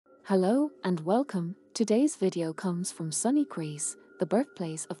Hello and welcome. Today's video comes from sunny Greece, the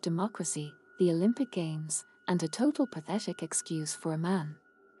birthplace of democracy, the Olympic Games, and a total pathetic excuse for a man.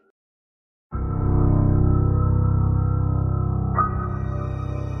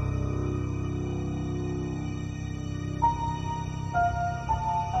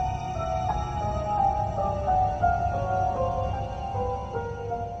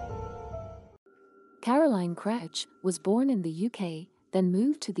 Caroline Crouch was born in the UK, then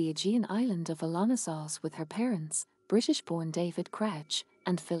moved to the Aegean island of Olynossos with her parents, British-born David Crouch,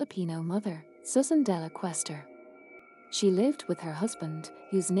 and Filipino mother, Susan Della Quester. She lived with her husband,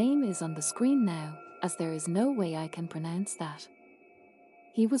 whose name is on the screen now, as there is no way I can pronounce that.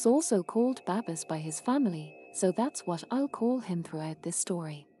 He was also called Babis by his family, so that's what I'll call him throughout this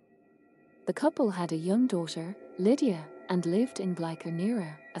story. The couple had a young daughter, Lydia, and lived in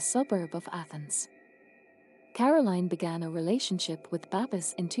Glycernera, a suburb of Athens. Caroline began a relationship with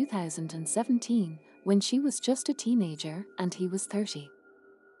Babis in 2017, when she was just a teenager and he was 30.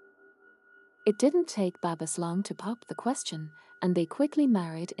 It didn't take Babis long to pop the question, and they quickly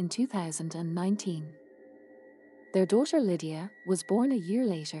married in 2019. Their daughter Lydia was born a year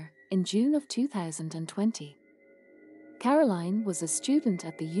later, in June of 2020. Caroline was a student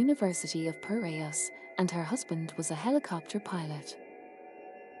at the University of Piraeus, and her husband was a helicopter pilot.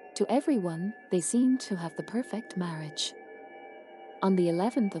 To everyone, they seemed to have the perfect marriage. On the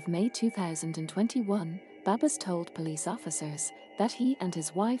 11th of May 2021, Babis told police officers that he and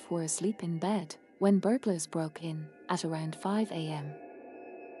his wife were asleep in bed when burglars broke in at around 5 a.m.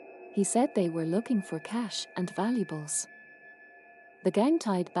 He said they were looking for cash and valuables. The gang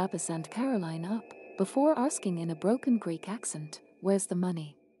tied Babis and Caroline up before asking in a broken Greek accent, "Where's the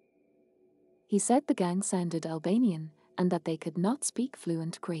money?" He said the gang sounded Albanian and that they could not speak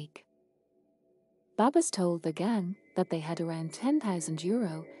fluent Greek. Babis told the gang that they had around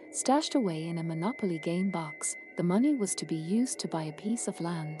 €10,000 stashed away in a Monopoly game box. The money was to be used to buy a piece of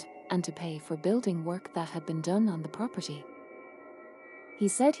land and to pay for building work that had been done on the property. He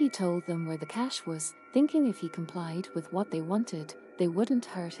said he told them where the cash was, thinking if he complied with what they wanted, they wouldn't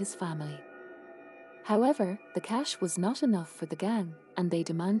hurt his family. However, the cash was not enough for the gang, and they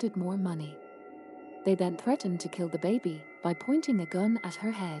demanded more money. They then threatened to kill the baby by pointing a gun at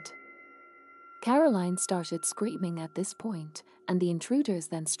her head. Caroline started screaming at this point, and the intruders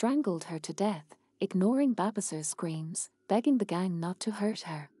then strangled her to death, ignoring Babis's screams, begging the gang not to hurt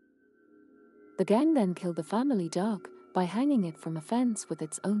her. The gang then killed the family dog by hanging it from a fence with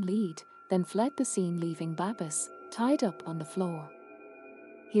its own lead, then fled the scene, leaving Babis tied up on the floor.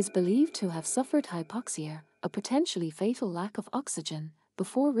 He is believed to have suffered hypoxia, a potentially fatal lack of oxygen,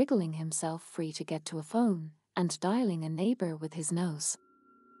 before wriggling himself free to get to a phone and dialing a neighbor with his nose.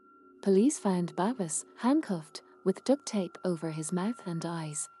 Police found Babis handcuffed with duct tape over his mouth and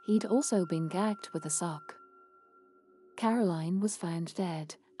eyes. He'd also been gagged with a sock. Caroline was found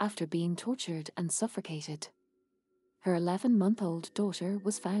dead after being tortured and suffocated. Her 11-month-old daughter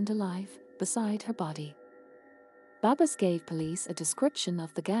was found alive beside her body. Babis gave police a description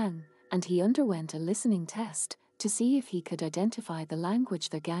of the gang, and he underwent a listening test to see if he could identify the language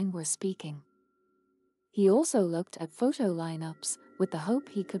the gang were speaking. He also looked at photo lineups with the hope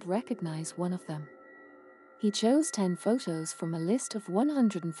he could recognize one of them. He chose 10 photos from a list of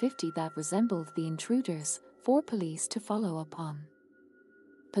 150 that resembled the intruders for police to follow up on.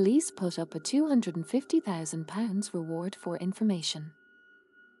 Police put up a £250,000 reward for information.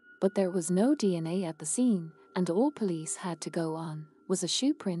 But there was no DNA at the scene, and all police had to go on was a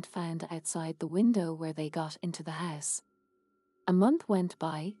shoe print found outside the window where they got into the house. A month went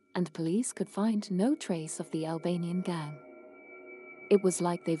by, and police could find no trace of the Albanian gang. It was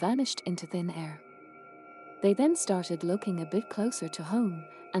like they vanished into thin air. They then started looking a bit closer to home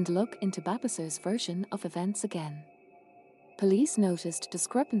and look into Babis's version of events again. Police noticed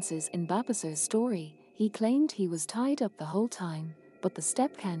discrepancies in Babis's story. He claimed he was tied up the whole time, but the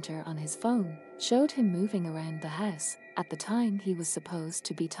step counter on his phone showed him moving around the house at the time he was supposed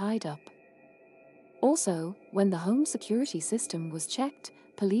to be tied up. Also, when the home security system was checked,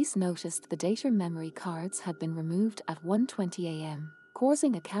 police noticed the data memory cards had been removed at 1:20 a.m.,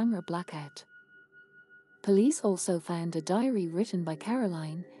 causing a camera blackout. Police also found a diary written by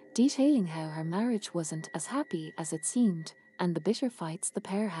Caroline, detailing how her marriage wasn't as happy as it seemed, and the bitter fights the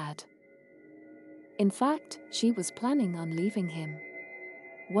pair had. In fact, she was planning on leaving him.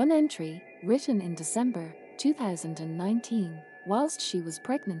 One entry, written in December 2019, whilst she was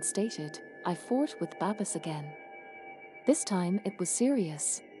pregnant, stated, "I fought with Babis again. This time it was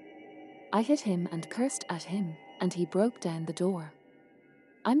serious. I hit him and cursed at him, and he broke down the door.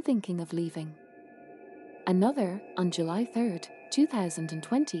 I'm thinking of leaving." Another, on July 3,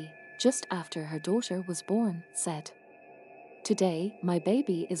 2020, just after her daughter was born, said, "Today, my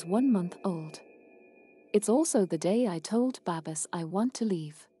baby is 1 month old. It's also the day I told Babis I want to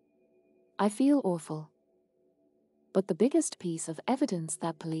leave. I feel awful." But the biggest piece of evidence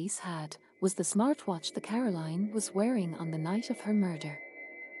that police had was the smartwatch the Caroline was wearing on the night of her murder.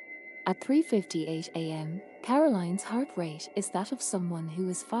 At 3:58 a.m., Caroline's heart rate is that of someone who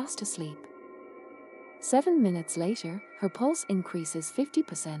is fast asleep. 7 minutes later, her pulse increases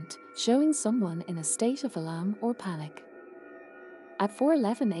 50%, showing someone in a state of alarm or panic. At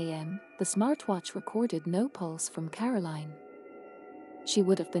 4:11 a.m., the smartwatch recorded no pulse from Caroline. She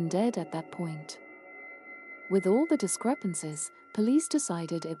would have been dead at that point. With all the discrepancies, police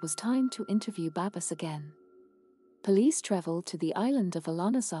decided it was time to interview Babis again. Police traveled to the island of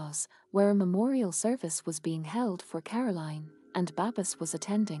Olanazos, where a memorial service was being held for Caroline, and Babis was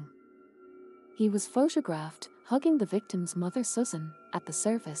attending. He was photographed hugging the victim's mother Susan at the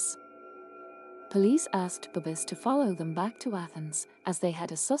service. Police asked Babis to follow them back to Athens, as they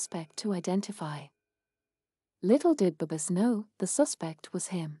had a suspect to identify. Little did Babis know the suspect was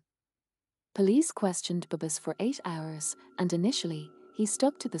him. Police questioned Babis for 8 hours, and initially, he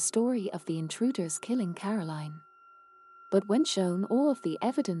stuck to the story of the intruders killing Caroline. But when shown all of the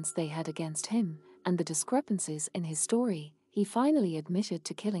evidence they had against him, and the discrepancies in his story, he finally admitted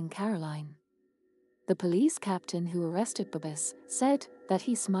to killing Caroline. The police captain who arrested Babis said that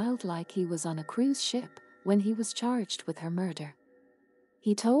he smiled like he was on a cruise ship when he was charged with her murder.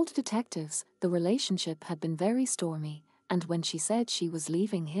 He told detectives the relationship had been very stormy, and when she said she was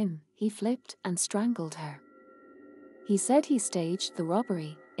leaving him, he flipped and strangled her. He said he staged the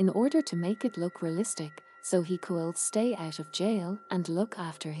robbery in order to make it look realistic, so he could stay out of jail and look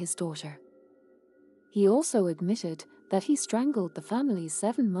after his daughter. He also admitted that he strangled the family's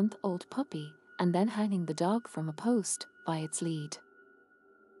 7-month-old puppy and then hanging the dog from a post by its lead.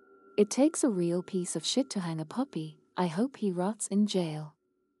 "It takes a real piece of shit to hang a puppy. I hope he rots in jail."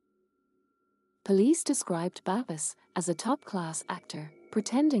 Police described Babis as a top-class actor,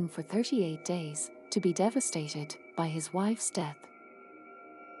 pretending for 38 days to be devastated by his wife's death.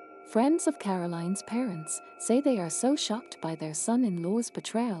 Friends of Caroline's parents say they are so shocked by their son-in-law's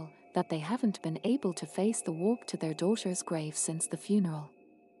betrayal that they haven't been able to face the walk to their daughter's grave since the funeral.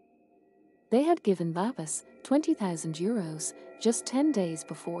 They had given Babis €20,000 just 10 days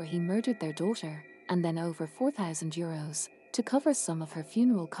before he murdered their daughter, and then over €4,000 to cover some of her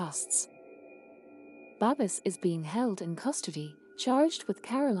funeral costs. Babis is being held in custody, charged with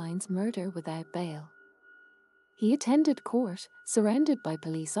Caroline's murder without bail. He attended court, surrounded by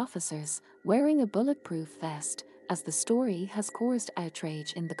police officers, wearing a bulletproof vest, as the story has caused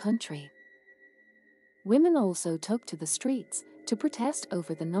outrage in the country. Women also took to the streets to protest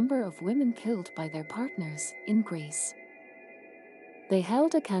over the number of women killed by their partners in Greece. They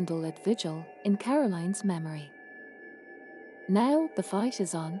held a candlelit vigil in Caroline's memory. Now the fight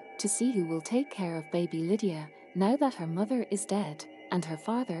is on to see who will take care of baby Lydia now that her mother is dead and her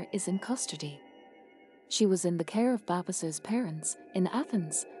father is in custody. She was in the care of Babis's parents in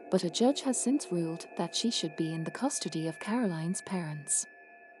Athens, but a judge has since ruled that she should be in the custody of Caroline's parents.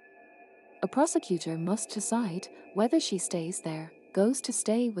 A prosecutor must decide whether she stays there, goes to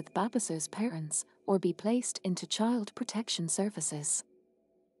stay with Babis's parents, or be placed into child protection services.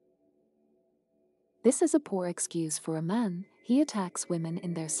 This is a poor excuse for a man. He attacks women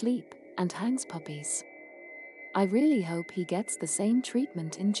in their sleep and hangs puppies. I really hope he gets the same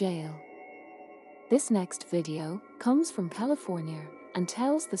treatment in jail. This next video comes from California and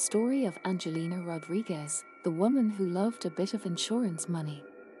tells the story of Angelina Rodriguez, the woman who loved a bit of insurance money.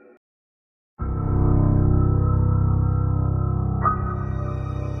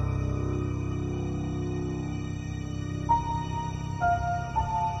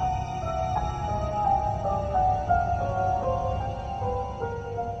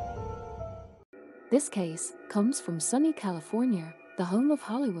 This case comes from sunny California, the home of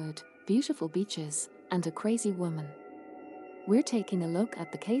Hollywood, beautiful beaches, and a crazy woman. We're taking a look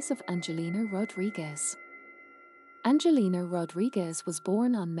at the case of Angelina Rodriguez. Angelina Rodriguez was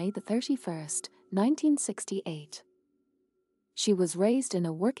born on May 31, 1968. She was raised in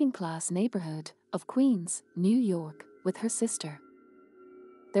a working-class neighborhood of Queens, New York, with her sister.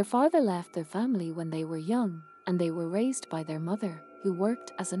 Their father left their family when they were young, and they were raised by their mother, who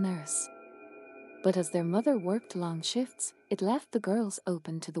worked as a nurse. But as their mother worked long shifts, it left the girls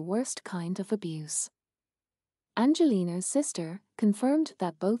open to the worst kind of abuse. Angelina's sister confirmed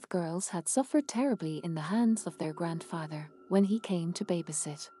that both girls had suffered terribly in the hands of their grandfather when he came to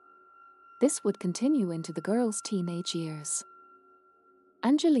babysit. This would continue into the girls' teenage years.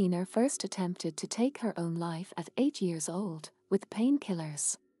 Angelina first attempted to take her own life at 8 years old with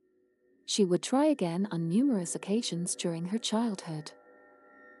painkillers. she would try again on numerous occasions during her childhood.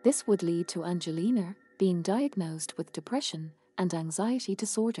 This would lead to Angelina being diagnosed with depression and anxiety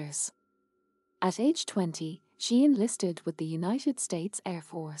disorders. At age 20, she enlisted with the United States Air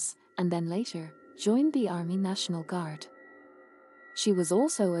Force and then later joined the Army National Guard. She was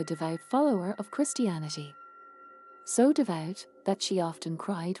also a devout follower of Christianity. So devout that she often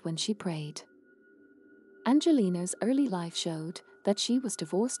cried when she prayed. Angelina's early life showed that she was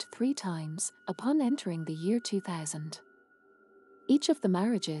divorced 3 times upon entering the year 2000. Each of the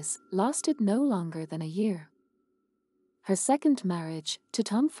marriages lasted no longer than a year. Her second marriage, to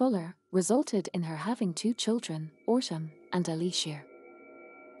Tom Fuller, resulted in her having 2 children, Autumn and Alicia.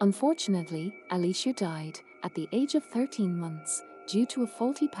 Unfortunately, Alicia died at the age of 13 months due to a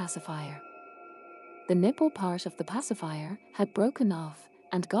faulty pacifier. The nipple part of the pacifier had broken off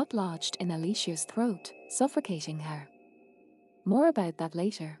and got lodged in Alicia's throat, suffocating her. More about that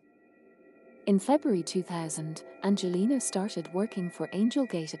later. In February 2000, Angelina started working for Angel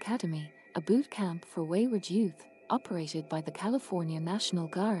Gate Academy, a boot camp for wayward youth, operated by the California National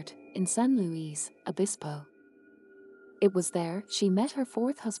Guard in San Luis Obispo. It was there she met her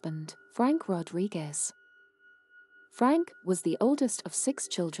 4th husband, Frank Rodriguez. Frank was the oldest of 6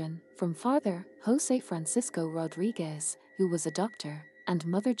 children from father Jose Francisco Rodriguez, who was a doctor, and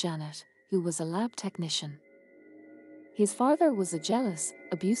mother Janet, who was a lab technician. His father was a jealous,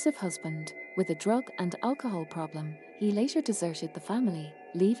 abusive husband with a drug and alcohol problem. He later deserted the family,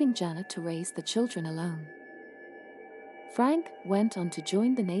 leaving Janet to raise the children alone. Frank went on to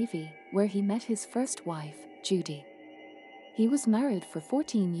join the Navy, where he met his first wife, Judy. He was married for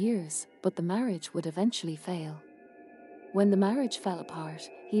 14 years, but the marriage would eventually fail. When the marriage fell apart,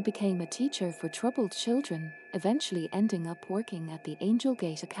 he became a teacher for troubled children, eventually ending up working at the Angel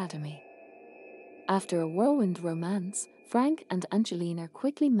Gate Academy. After a whirlwind romance, Frank and Angelina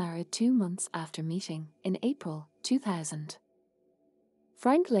quickly married 2 months after meeting, in April 2000.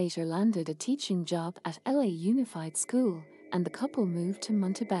 Frank later landed a teaching job at LA Unified School, and the couple moved to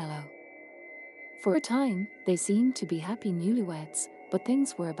Montebello. For a time, they seemed to be happy newlyweds, but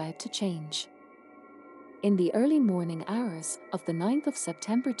things were about to change. In the early morning hours of the 9th of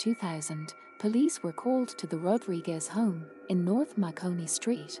September 2000, police were called to the Rodriguez home in North Marconi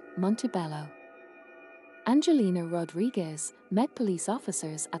Street, Montebello. Angelina Rodriguez met police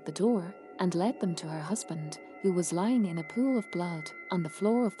officers at the door and led them to her husband, who was lying in a pool of blood on the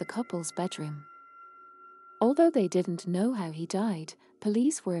floor of the couple's bedroom. Although they didn't know how he died,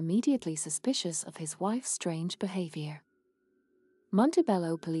 police were immediately suspicious of his wife's strange behavior.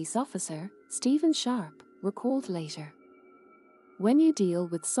 Montebello police officer Stephen Sharp recalled later. When you deal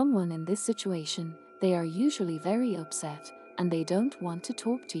with someone in this situation, they are usually very upset and they don't want to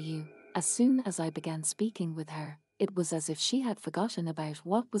talk to you. As soon as I began speaking with her, it was as if she had forgotten about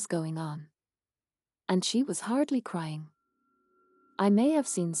what was going on. And she was hardly crying. I may have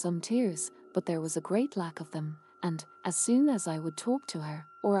seen some tears, but there was a great lack of them, and as soon as I would talk to her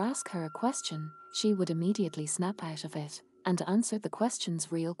or ask her a question, she would immediately snap out of it and answer the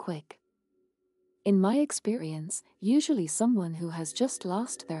questions real quick. In my experience, usually someone who has just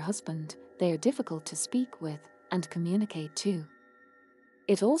lost their husband, they are difficult to speak with and communicate to.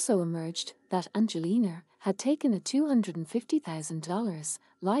 It also emerged that Angelina had taken a $250,000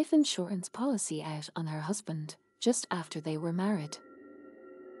 life insurance policy out on her husband just after they were married.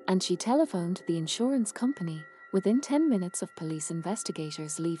 And she telephoned the insurance company within 10 minutes of police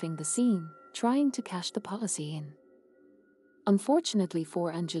investigators leaving the scene, trying to cash the policy in. Unfortunately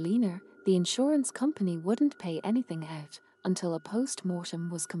for Angelina, the insurance company wouldn't pay anything out until a post-mortem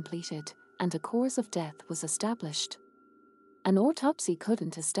was completed and a cause of death was established. An autopsy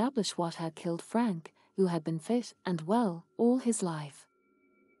couldn't establish what had killed Frank, who had been fit and well all his life.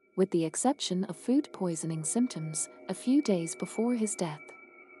 With the exception of food poisoning symptoms a few days before his death.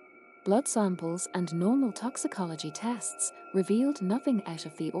 Blood samples and normal toxicology tests revealed nothing out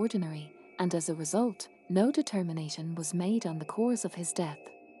of the ordinary, and as a result, no determination was made on the cause of his death.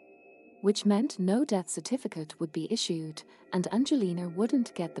 Which meant no death certificate would be issued, and Angelina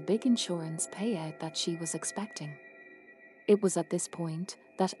wouldn't get the big insurance payout that she was expecting. It was at this point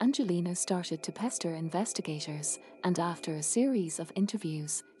that Angelina started to pester investigators, and after a series of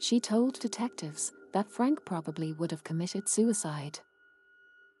interviews, she told detectives that Frank probably would have committed suicide.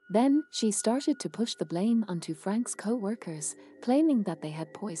 Then, she started to push the blame onto Frank's co-workers, claiming that they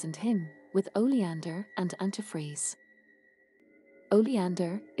had poisoned him with oleander and antifreeze.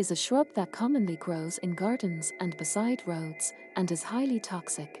 Oleander is a shrub that commonly grows in gardens and beside roads and is highly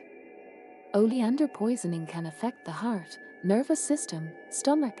toxic. Oleander poisoning can affect the heart, nervous system,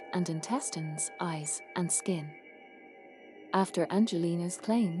 stomach and intestines, eyes, and skin. After Angelina's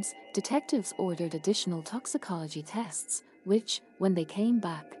claims, detectives ordered additional toxicology tests, which, when they came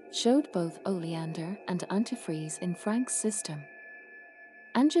back, showed both oleander and antifreeze in Frank's system.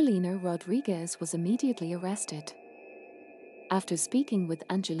 Angelina Rodriguez was immediately arrested. After speaking with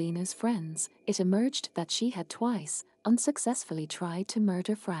Angelina's friends, it emerged that she had twice unsuccessfully tried to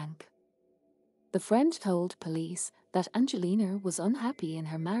murder Frank. The friend told police that Angelina was unhappy in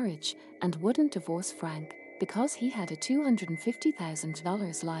her marriage and wouldn't divorce Frank because he had a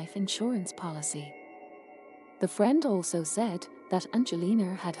 $250,000 life insurance policy. The friend also said that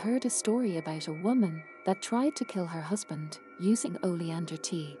Angelina had heard a story about a woman that tried to kill her husband using oleander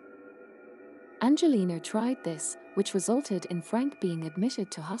tea. Angelina tried this, which resulted in Frank being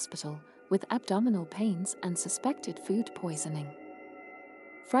admitted to hospital with abdominal pains and suspected food poisoning.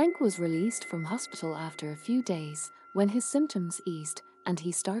 Frank was released from hospital after a few days when his symptoms eased and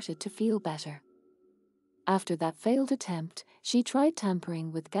he started to feel better. After that failed attempt, she tried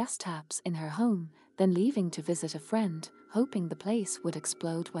tampering with gas taps in her home, then leaving to visit a friend, hoping the place would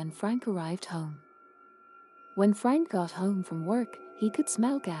explode when Frank arrived home. When Frank got home from work, he could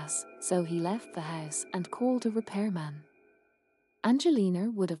smell gas, so he left the house and called a repairman. Angelina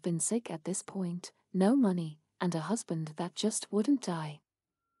would have been sick at this point, no money, and a husband that just wouldn't die.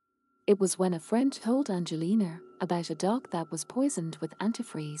 It was when a friend told Angelina about a dog that was poisoned with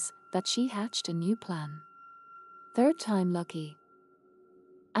antifreeze that she hatched a new plan. Third time lucky.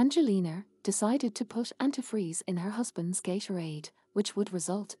 Angelina decided to put antifreeze in her husband's Gatorade, which would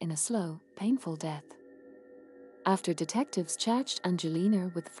result in a slow, painful death. After detectives charged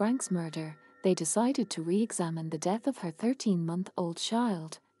Angelina with Frank's murder, they decided to re-examine the death of her 13-month-old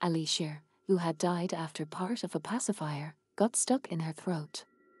child, Alicia, who had died after part of a pacifier got stuck in her throat.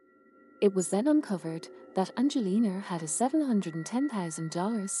 It was then uncovered that Angelina had a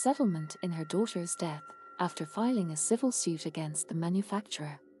 $710,000 settlement in her daughter's death after filing a civil suit against the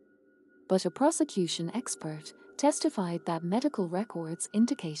manufacturer. But a prosecution expert testified that medical records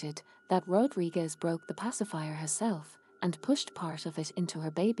indicated that Rodriguez broke the pacifier herself and pushed part of it into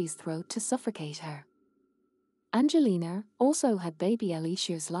her baby's throat to suffocate her. Angelina also had baby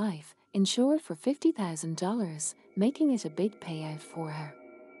Alicia's life insured for $50,000, making it a big payout for her.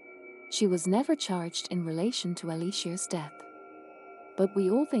 She was never charged in relation to Alicia's death. But we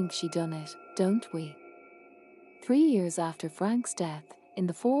all think she done it, don't we? 3 years after Frank's death, in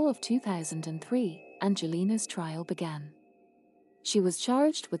the fall of 2003, Angelina's trial began. She was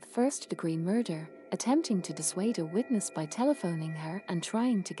charged with first-degree murder, attempting to dissuade a witness by telephoning her and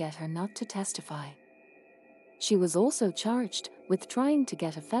trying to get her not to testify. She was also charged with trying to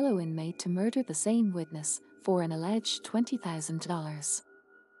get a fellow inmate to murder the same witness for an alleged $20,000.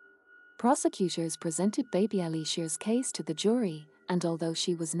 Prosecutors presented baby Alicia's case to the jury, and although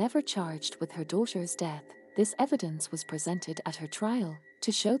she was never charged with her daughter's death, this evidence was presented at her trial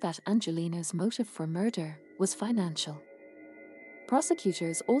to show that Angelina's motive for murder was financial.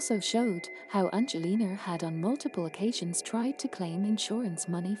 Prosecutors also showed how Angelina had on multiple occasions tried to claim insurance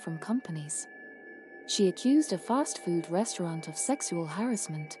money from companies. She accused a fast food restaurant of sexual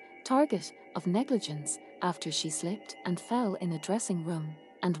harassment, Target of negligence, after she slipped and fell in a dressing room,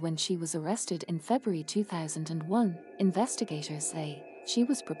 and when she was arrested in February 2001, investigators say she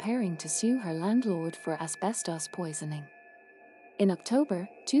was preparing to sue her landlord for asbestos poisoning. In October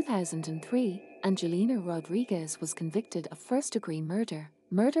 2003, Angelina Rodriguez was convicted of first-degree murder,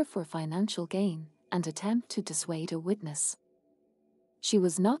 murder for financial gain, and attempt to dissuade a witness. She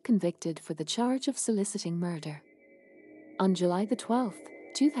was not convicted for the charge of soliciting murder. On July 12,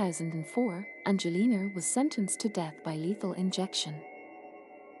 2004, Angelina was sentenced to death by lethal injection.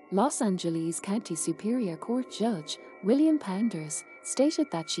 Los Angeles County Superior Court Judge William Pounders stated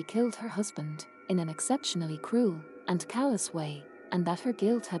that she killed her husband in an exceptionally cruel and callous way, and that her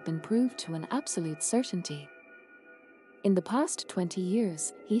guilt had been proved to an absolute certainty. In the past 20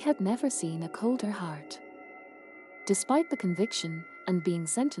 years, he had never seen a colder heart. Despite the conviction and being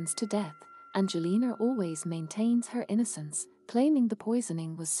sentenced to death, Angelina always maintains her innocence, claiming the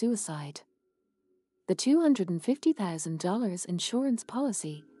poisoning was suicide. The $250,000 insurance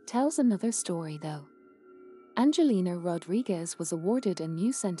policy tells another story though. Angelina Rodriguez was awarded a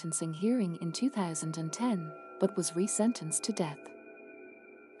new sentencing hearing in 2010, but was resentenced to death.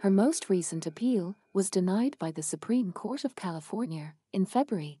 Her most recent appeal was denied by the Supreme Court of California in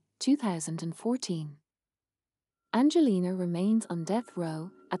February 2014. Angelina remains on death row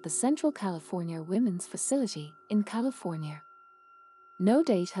at the Central California Women's Facility in California. No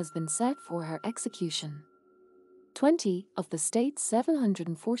date has been set for her execution. 20 of the state's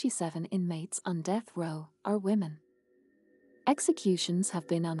 747 inmates on death row are women. Executions have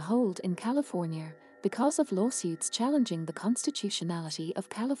been on hold in California because of lawsuits challenging the constitutionality of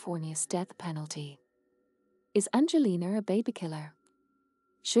California's death penalty. Is Angelina a baby killer?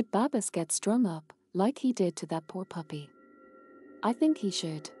 Should Babas get strung up like he did to that poor puppy? I think he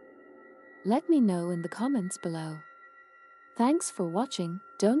should. Let me know in the comments below. Thanks for watching.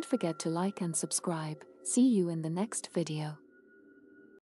 Don't forget to like and subscribe. See you in the next video.